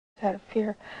had a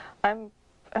fear, I'm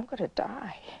going to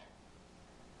die.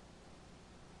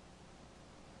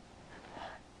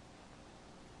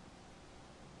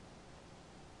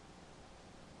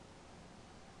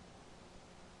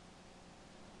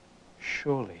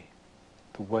 Surely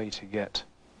the way to get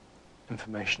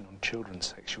information on children's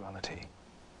sexuality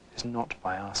is not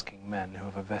by asking men who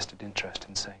have a vested interest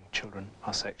in saying children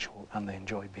are sexual and they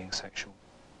enjoy being sexual.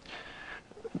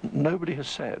 Nobody has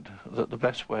said that the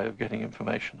best way of getting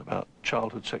information about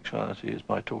childhood sexuality is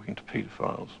by talking to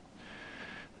paedophiles.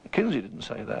 Kinsey didn't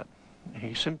say that.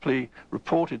 He simply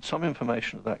reported some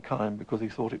information of that kind because he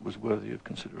thought it was worthy of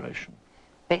consideration.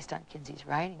 Based on Kinsey's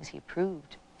writings, he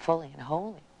approved fully and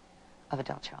wholly of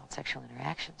adult-child sexual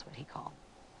interactions, what he called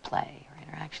play or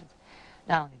interactions.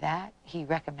 Not only that, he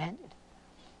recommended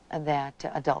that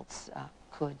adults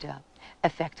could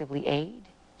effectively aid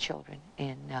children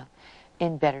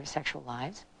in better sexual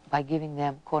lives by giving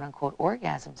them quote-unquote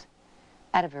orgasms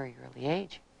at a very early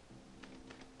age.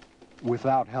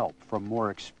 Without help from more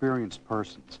experienced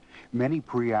persons, many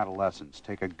pre-adolescents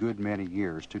take a good many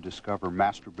years to discover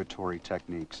masturbatory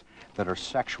techniques that are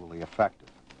sexually effective.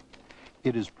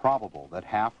 It is probable that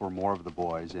half or more of the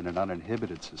boys in an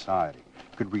uninhibited society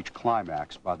could reach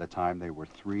climax by the time they were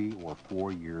 3 or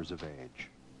 4 years of age.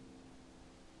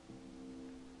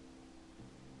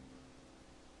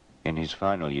 In his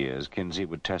final years, Kinsey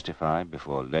would testify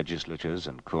before legislatures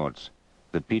and courts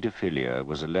that pedophilia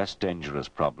was a less dangerous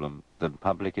problem than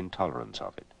public intolerance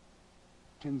of it.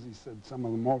 Kinsey said some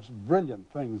of the most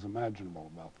brilliant things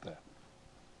imaginable about that.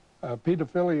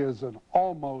 Pedophilia is an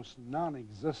almost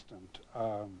non-existent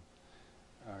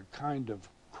kind of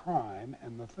crime,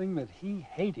 and the thing that he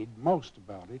hated most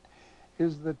about it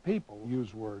is that people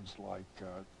use words like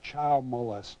child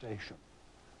molestation.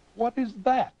 What is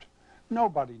that?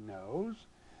 Nobody knows.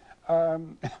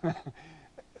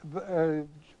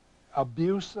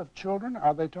 Abuse of children,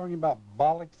 are they talking about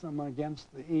bollocks them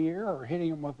against the ear or hitting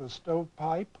them with a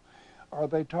stovepipe? Are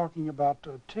they talking about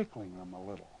tickling them a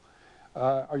little?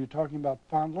 Are you talking about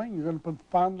fondling? You're going to put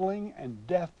fondling and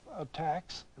death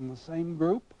attacks in the same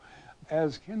group?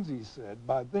 As Kinsey said,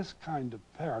 by this kind of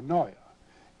paranoia,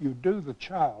 you do the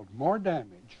child more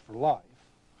damage for life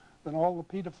than all the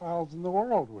pedophiles in the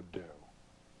world would do.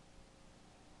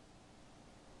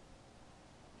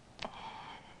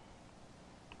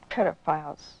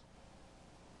 Pedophiles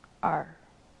are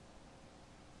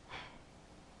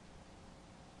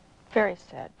very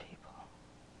sad people.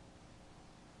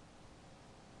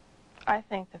 I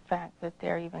think the fact that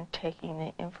they're even taking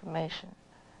the information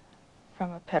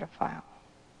from a pedophile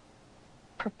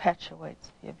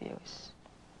perpetuates the abuse.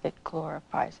 It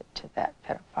glorifies it to that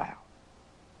pedophile.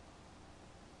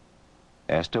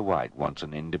 Esther White wants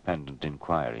an independent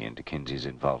inquiry into Kinsey's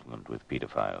involvement with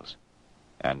pedophiles,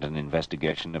 and an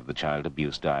investigation of the child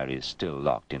abuse diaries still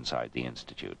locked inside the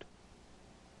Institute.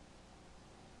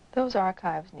 Those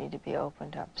archives need to be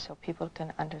opened up so people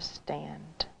can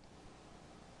understand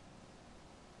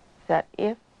that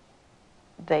if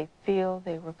they feel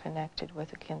they were connected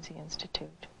with the Kinsey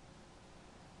Institute,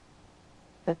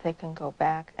 that they can go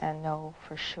back and know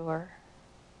for sure.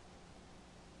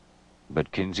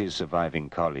 But Kinsey's surviving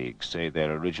colleagues say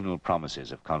their original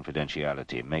promises of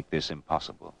confidentiality make this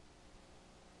impossible.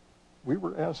 We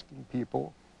were asking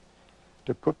people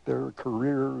to put their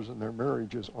careers and their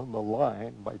marriages on the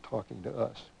line by talking to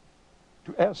us.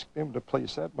 To ask them to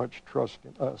place that much trust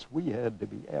in us, we had to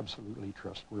be absolutely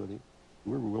trustworthy.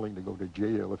 We were willing to go to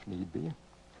jail if need be,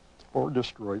 or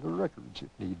destroy the records if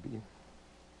need be.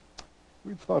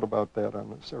 We've thought about that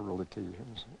on several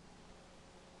occasions.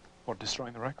 What,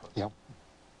 destroying the records? Yeah.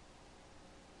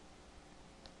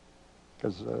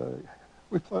 Because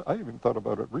I even thought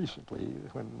about it recently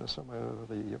when some of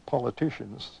the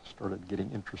politicians started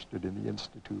getting interested in the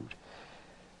Institute.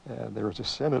 And there was a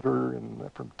senator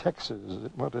from Texas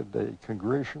that wanted a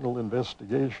congressional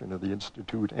investigation of the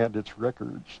Institute and its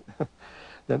records.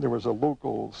 Then there was a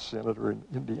local senator in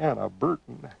Indiana,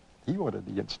 Burton. He wanted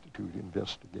the Institute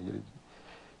investigated.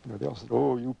 You know, they all said,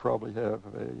 oh, you probably have,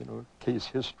 case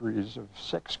histories of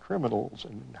sex criminals,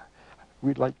 and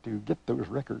we'd like to get those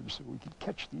records so we could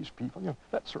catch these people,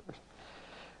 that sort of thing.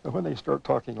 And when they start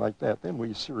talking like that, then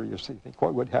we seriously think,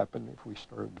 what would happen if we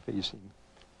started facing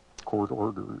court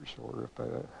orders, or if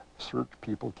search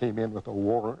people came in with a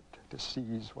warrant to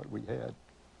seize what we had?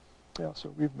 Yeah,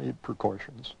 so we've made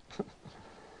precautions.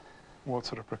 What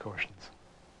sort of precautions?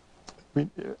 I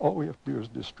mean, all we have to do is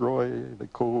destroy the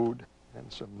code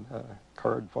and some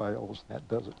card files. That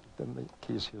does it. Then the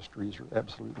case histories are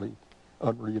absolutely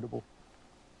unreadable.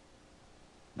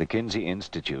 The Kinsey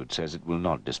Institute says it will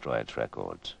not destroy its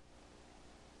records.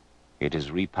 It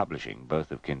is republishing both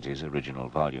of Kinsey's original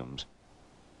volumes,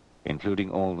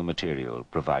 including all the material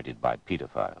provided by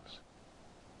Paedophiles.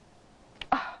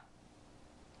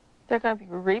 They're going to be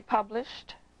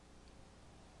republished.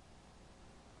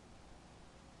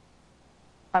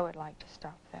 I would like to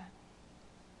stop that.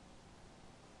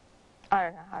 I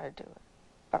don't know how to do it,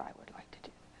 but I would like to do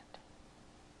that.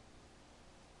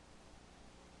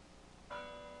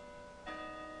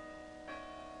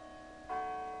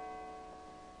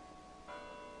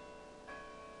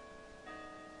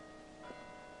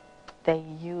 They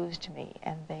used me,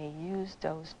 and they used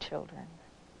those children.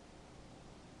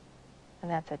 And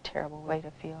that's a terrible way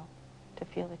to feel that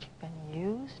you've been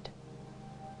used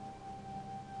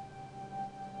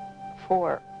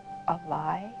for a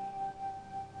lie.